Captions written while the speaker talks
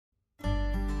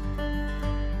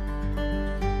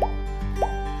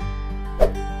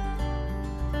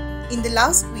In the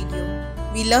last video,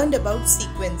 we learned about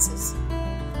sequences.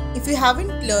 If you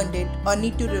haven't learned it or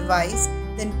need to revise,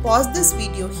 then pause this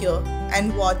video here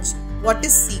and watch what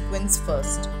is sequence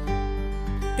first.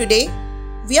 Today,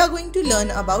 we are going to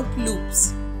learn about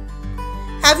loops.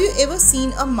 Have you ever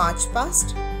seen a march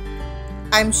past?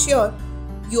 I'm sure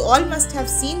you all must have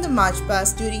seen the march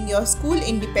past during your school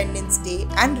Independence Day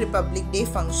and Republic Day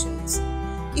functions.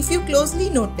 If you closely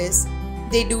notice,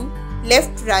 they do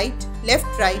left, right,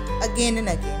 again and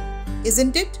again,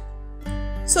 isn't it?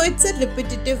 So it's a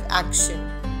repetitive action.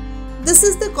 This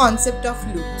is the concept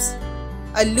of loops.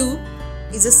 A loop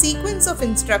is a sequence of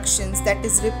instructions that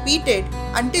is repeated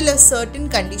until a certain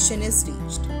condition is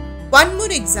reached. One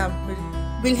more example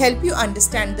will help you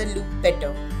understand the loop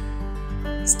better.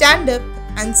 Stand up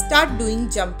and start doing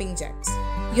jumping jacks.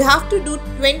 You have to do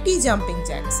 20 jumping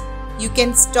jacks. You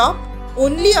can stop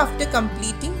only after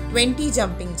completing 20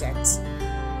 jumping jacks.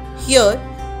 Here,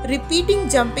 repeating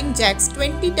jumping jacks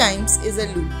 20 times is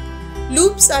a loop.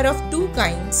 Loops are of two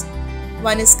kinds.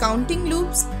 One is counting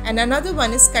loops and another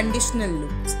one is conditional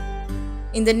loops.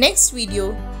 In the next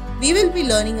video, we will be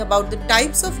learning about the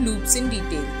types of loops in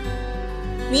detail.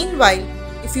 Meanwhile,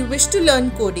 if you wish to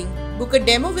learn coding, book a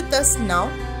demo with us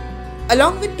now.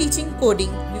 Along with teaching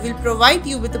coding, we will provide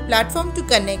you with a platform to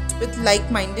connect with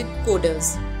like-minded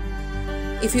coders.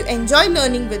 If you enjoy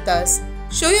learning with us,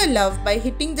 show your love by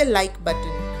hitting the like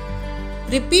button.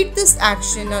 Repeat this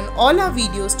action on all our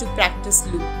videos to practice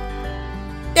loop.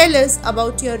 Tell us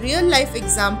about your real-life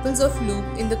examples of loop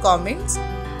in the comments.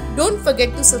 Don't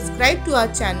forget to subscribe to our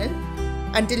channel.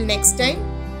 Until next time,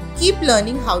 keep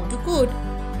learning how to code.